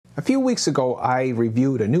A few weeks ago, I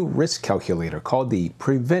reviewed a new risk calculator called the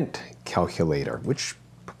Prevent Calculator, which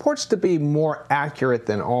purports to be more accurate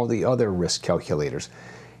than all the other risk calculators.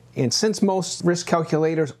 And since most risk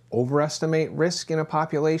calculators overestimate risk in a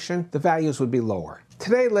population, the values would be lower.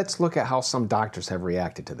 Today, let's look at how some doctors have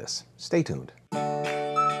reacted to this. Stay tuned.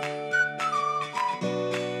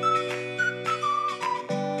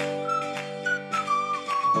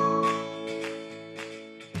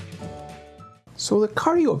 So the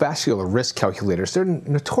cardiovascular risk calculators, they're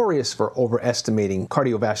notorious for overestimating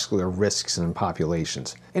cardiovascular risks in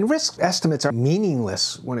populations. And risk estimates are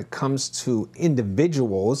meaningless when it comes to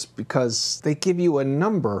individuals because they give you a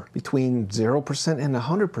number between 0% and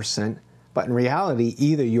 100%, but in reality,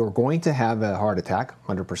 either you're going to have a heart attack,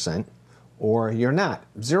 100%, or you're not,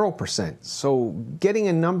 0%. So getting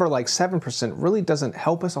a number like 7% really doesn't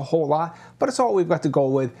help us a whole lot, but it's all we've got to go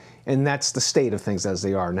with, and that's the state of things as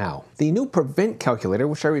they are now. The new Prevent calculator,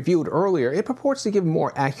 which I reviewed earlier, it purports to give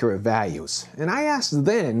more accurate values. And I asked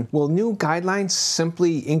then, will new guidelines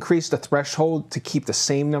simply increase the threshold to keep the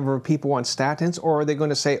same number of people on statins, or are they going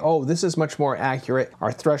to say, oh, this is much more accurate,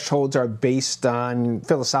 our thresholds are based on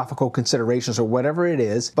philosophical considerations or whatever it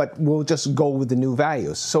is, but we'll just go with the new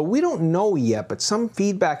values. So we don't know yet, but some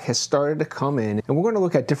feedback has started to come in, and we're going to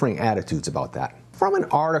look at differing attitudes about that. From an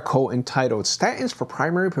article entitled Statins for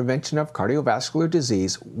Primary Prevention of Cardiovascular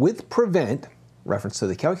Disease with Prevent, reference to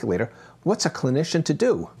the calculator, what's a clinician to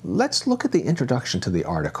do? Let's look at the introduction to the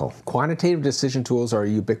article. Quantitative decision tools are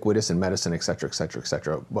ubiquitous in medicine, etc., etc.,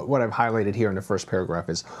 etc. But what I've highlighted here in the first paragraph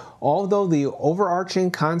is, although the overarching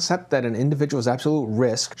concept that an individual's absolute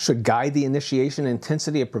risk should guide the initiation and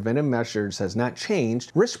intensity of preventive measures has not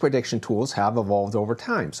changed, risk prediction tools have evolved over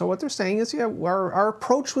time. So what they're saying is, yeah, our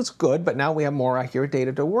approach was good, but now we have more accurate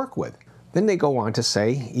data to work with. Then they go on to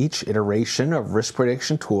say each iteration of risk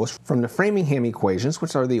prediction tools from the Framingham equations,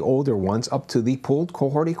 which are the older ones, up to the pooled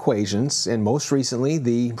cohort equations, and most recently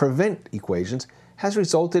the Prevent equations, has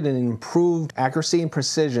resulted in improved accuracy and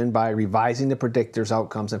precision by revising the predictors,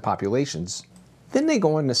 outcomes, and populations. Then they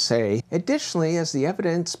go on to say, additionally, as the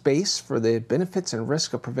evidence base for the benefits and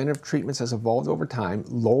risk of preventive treatments has evolved over time,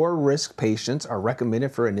 lower risk patients are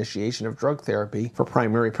recommended for initiation of drug therapy for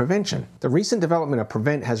primary prevention. The recent development of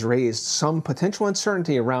Prevent has raised some potential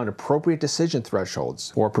uncertainty around appropriate decision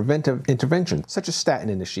thresholds for preventive intervention, such as statin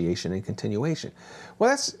initiation and continuation. Well,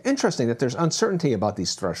 that's interesting that there's uncertainty about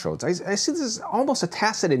these thresholds. I see this as almost a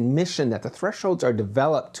tacit admission that the thresholds are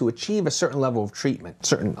developed to achieve a certain level of treatment, a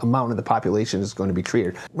certain amount of the population is going to be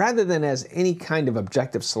treated, rather than as any kind of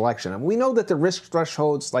objective selection. And we know that the risk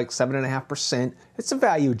threshold's like 7.5%. It's a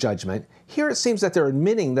value judgment. Here it seems that they're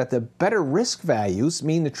admitting that the better risk values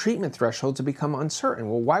mean the treatment thresholds have become uncertain.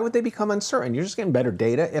 Well, why would they become uncertain? You're just getting better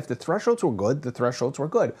data. If the thresholds were good, the thresholds were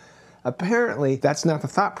good. Apparently, that's not the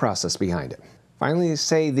thought process behind it. Finally, they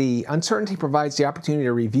say the uncertainty provides the opportunity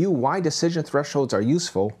to review why decision thresholds are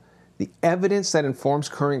useful, the evidence that informs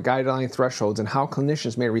current guideline thresholds, and how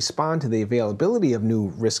clinicians may respond to the availability of new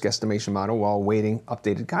risk estimation model while awaiting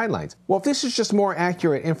updated guidelines. Well, if this is just more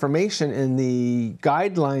accurate information and the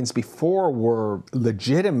guidelines before were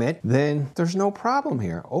legitimate, then there's no problem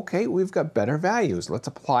here. Okay, we've got better values. Let's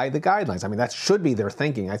apply the guidelines. I mean, that should be their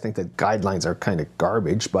thinking. I think that guidelines are kind of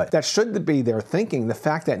garbage, but that should be their thinking. The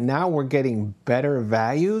fact that now we're getting better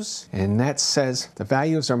values, and that says the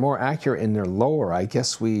values are more accurate and they're lower, I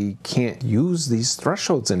guess we can't use these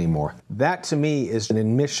thresholds anymore. That to me is an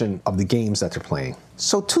admission of the games that they're playing.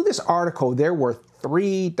 So to this article, there were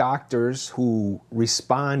 3 doctors who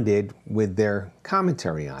responded with their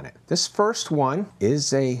commentary on it. This first one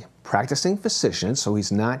is a practicing physician, so he's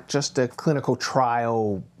not just a clinical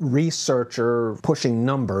trial researcher pushing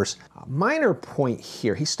numbers. A minor point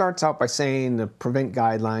here, he starts out by saying the Prevent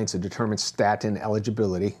guidelines to determine statin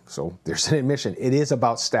eligibility. So there's an admission, it is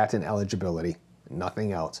about statin eligibility,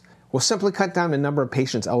 nothing else. Will simply cut down the number of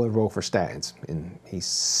patients eligible for statins. And he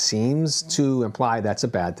seems to imply that's a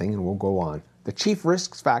bad thing, and we'll go on. The chief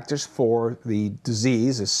risk factors for the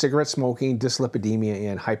disease is cigarette smoking, dyslipidemia,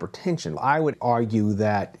 and hypertension. I would argue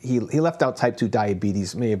that he left out type 2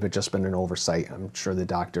 diabetes. May have just been an oversight. I'm sure the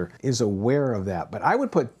doctor is aware of that. But I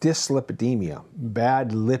would put dyslipidemia,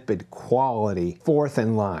 bad lipid quality, 4th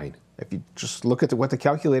in line. If you just look at what the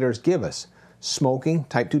calculators give us. Smoking,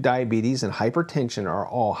 type 2 diabetes, and hypertension are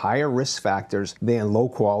all higher risk factors than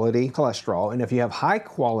low-quality cholesterol. And if you have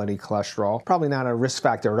high-quality cholesterol, probably not a risk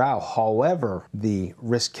factor at all. However, the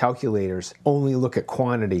risk calculators only look at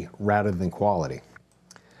quantity rather than quality.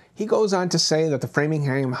 He goes on to say that the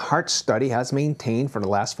Framingham Heart Study has maintained for the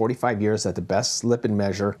last 45 years that the best lipid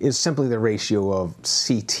measure is simply the ratio of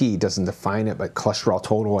CT, doesn't define it, but cholesterol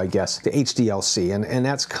total, I guess, to HDL-C, and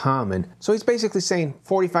that's common. So he's basically saying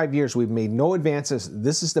 45 years we've made no advances,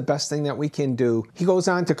 this is the best thing that we can do. He goes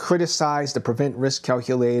on to criticize the prevent risk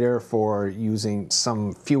calculator for using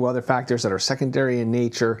some few other factors that are secondary in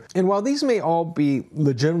nature. And while these may all be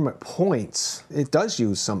legitimate points, it does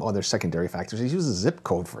use some other secondary factors. He uses zip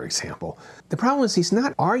code, for example. The problem is he's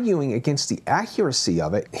not arguing against the accuracy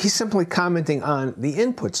of it. He's simply commenting on the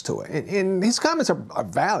inputs to it. And his comments are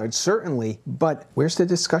valid, certainly, but where's the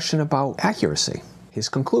discussion about accuracy? His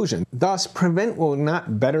conclusion, thus, prevent will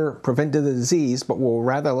not better prevent the disease, but will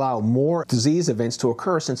rather allow more disease events to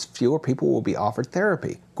occur since fewer people will be offered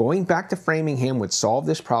therapy. Going back to Framingham would solve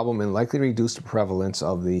this problem and likely reduce the prevalence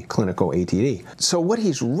of the clinical ATD. So what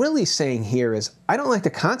he's really saying here is, I don't like the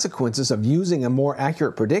consequences of using a more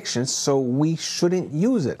accurate prediction, so we shouldn't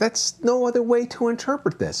use it. That's no other way to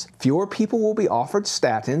interpret this. Fewer people will be offered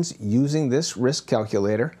statins using this risk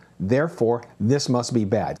calculator. Therefore, this must be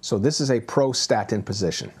bad. So this is a pro-statin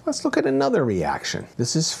position. Let's look at another reaction.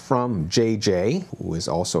 This is from JJ, who is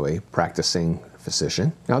also a practicing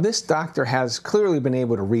physician. Now, this doctor has clearly been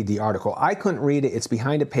able to read the article. I couldn't read it. It's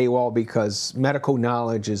behind a paywall because medical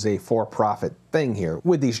knowledge is a for-profit thing here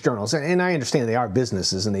with these journals. And I understand they are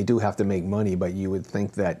businesses and they do have to make money, but you would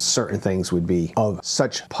think that certain things would be of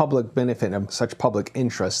such public benefit and such public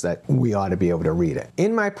interest that we ought to be able to read it.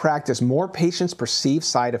 In my practice, more patients perceive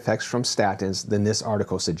side effects from statins than this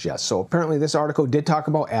article suggests. So apparently this article did talk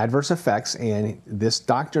about adverse effects, and this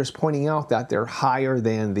doctor is pointing out that they're higher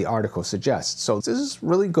than the article suggests. So this is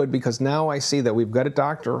really good because now I see that we've got a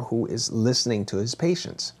doctor who is listening to his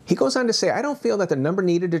patients. He goes on to say, I don't feel that the number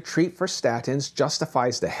needed to treat for statins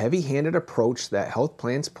justifies the heavy-handed approach that health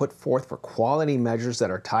plans put forth for quality measures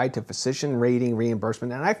that are tied to physician rating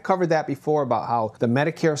reimbursement. And I've covered that before about how the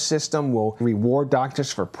Medicare system will reward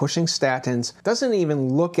doctors for pushing statins. Doesn't even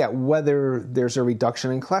look at whether there's a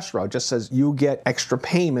reduction in cholesterol. It just says you get extra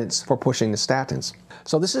payments for pushing the statins.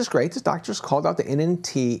 So this is great. This doctor's called out the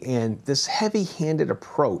NNT and this heavy-handed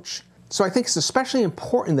approach. So I think it's especially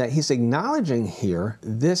important that he's acknowledging here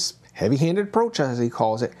this heavy-handed approach, as he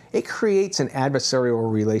calls it. It creates an adversarial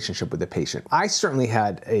relationship with the patient. I certainly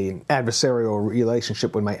had an adversarial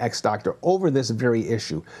relationship with my ex-doctor over this very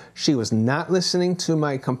issue. She was not listening to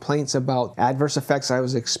my complaints about adverse effects I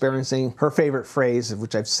was experiencing. Her favorite phrase,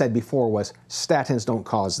 which I've said before, was, statins don't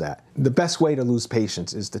cause that. The best way to lose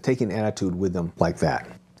patients is to take an attitude with them like that.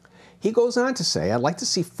 He goes on to say, I'd like to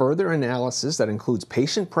see further analysis that includes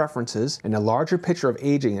patient preferences and a larger picture of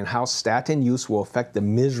aging and how statin use will affect the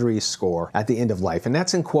misery score at the end of life. And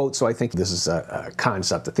that's in quotes, so I think this is a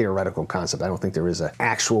concept, a theoretical concept. I don't think there is an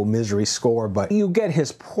actual misery score, but you get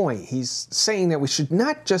his point. He's saying that we should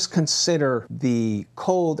not just consider the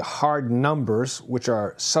cold, hard numbers, which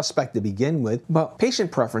are suspect to begin with, but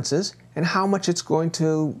patient preferences and how much it's going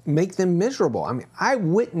to make them miserable. I mean, I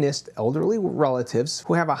witnessed elderly relatives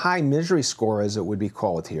who have a high misery score, as it would be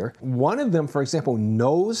called here. One of them, for example,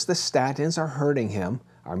 knows the statins are hurting him,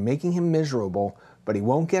 are making him miserable, but he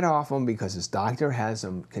won't get off them because his doctor has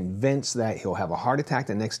him convinced that he'll have a heart attack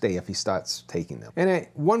the next day if he starts taking them. And at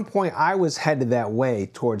one point, I was headed that way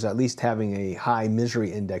towards at least having a high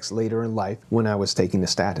misery index later in life when I was taking the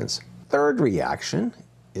statins. Third reaction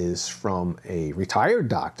is from a retired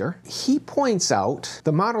doctor. He points out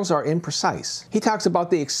the models are imprecise. He talks about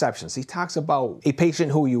the exceptions. He talks about a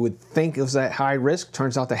patient who you would think is at high risk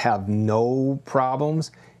turns out to have no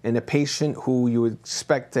problems, and a patient who you would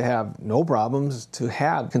expect to have no problems to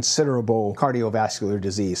have considerable cardiovascular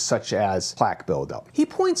disease, such as plaque buildup. He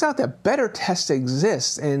points out that better tests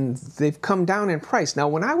exist and they've come down in price. Now,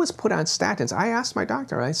 when I was put on statins, I asked my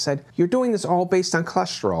doctor, I said, you're doing this all based on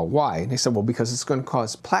cholesterol. Why? And he said, well, because it's going to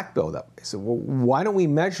cause plaque buildup. I said, well, why don't we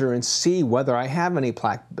measure and see whether I have any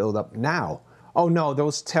plaque buildup now? Oh no,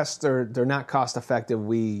 those tests, they're not cost effective.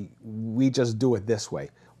 We just do it this way.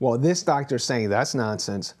 Well, this doctor's saying that's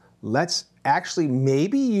nonsense. Let's actually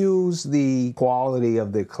maybe use the quality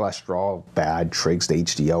of the cholesterol, bad trigs to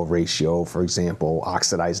HDL ratio, for example,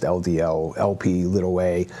 oxidized LDL, LP little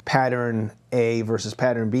a, pattern A versus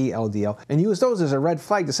pattern B LDL, and use those as a red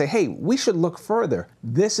flag to say, hey, we should look further.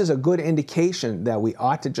 This is a good indication that we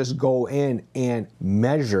ought to just go in and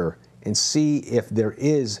measure and see if there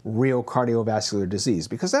is real cardiovascular disease,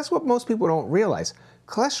 because that's what most people don't realize.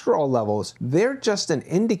 Cholesterol levels, they're just an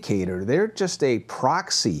indicator. They're just a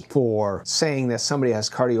proxy for saying that somebody has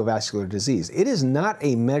cardiovascular disease. It is not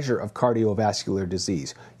a measure of cardiovascular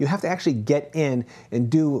disease. You have to actually get in and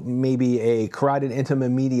do maybe a carotid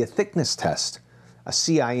intima media thickness test. a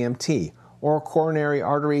CIMT, or a coronary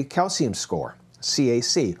artery calcium score,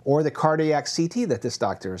 CAC, or the cardiac CT that this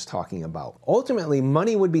doctor is talking about. Ultimately,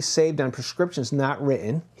 money would be saved on prescriptions not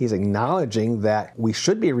written. He's acknowledging that we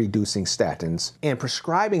should be reducing statins and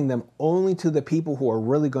prescribing them only to the people who are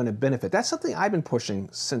really going to benefit. That's something I've been pushing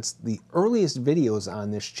since the earliest videos on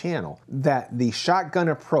this channel, that the shotgun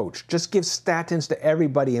approach, just give statins to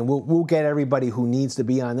everybody and we'll get everybody who needs to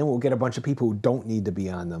be on them. We'll get a bunch of people who don't need to be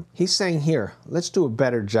on them. He's saying here, let's do a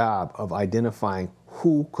better job of identifying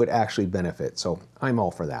who could actually benefit. So I'm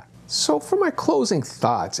all for that. So for my closing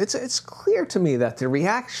thoughts, it's clear to me that the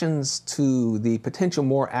reactions to the potential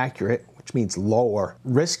more accurate, which means lower,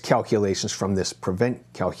 risk calculations from this prevent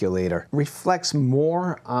calculator reflects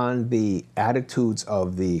more on the attitudes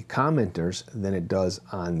of the commenters than it does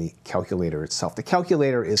on the calculator itself. The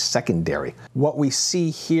calculator is secondary. What we see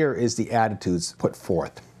here is the attitudes put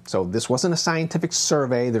forth. So this wasn't a scientific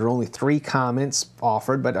survey. There are only 3 comments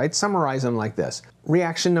offered, but I'd summarize them like this.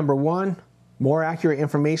 Reaction number 1, more accurate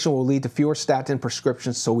information will lead to fewer statin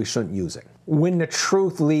prescriptions, so we shouldn't use it. When the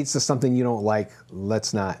truth leads to something you don't like,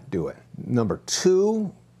 let's not do it. Number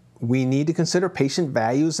 2, we need to consider patient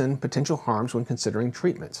values and potential harms when considering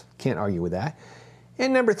treatments. Can't argue with that.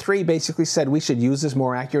 And number 3 basically said we should use this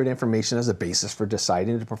more accurate information as a basis for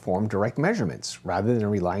deciding to perform direct measurements rather than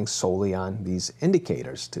relying solely on these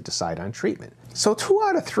indicators to decide on treatment. So 2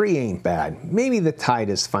 out of 3 ain't bad. Maybe the tide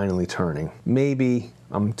is finally turning. Maybe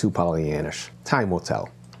I'm too Pollyannish. Time will tell.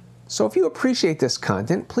 So if you appreciate this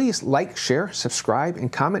content, please like, share, subscribe,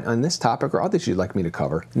 and comment on this topic or others you'd like me to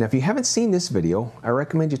cover. And if you haven't seen this video, I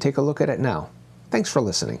recommend you take a look at it now. Thanks for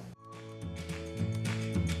listening.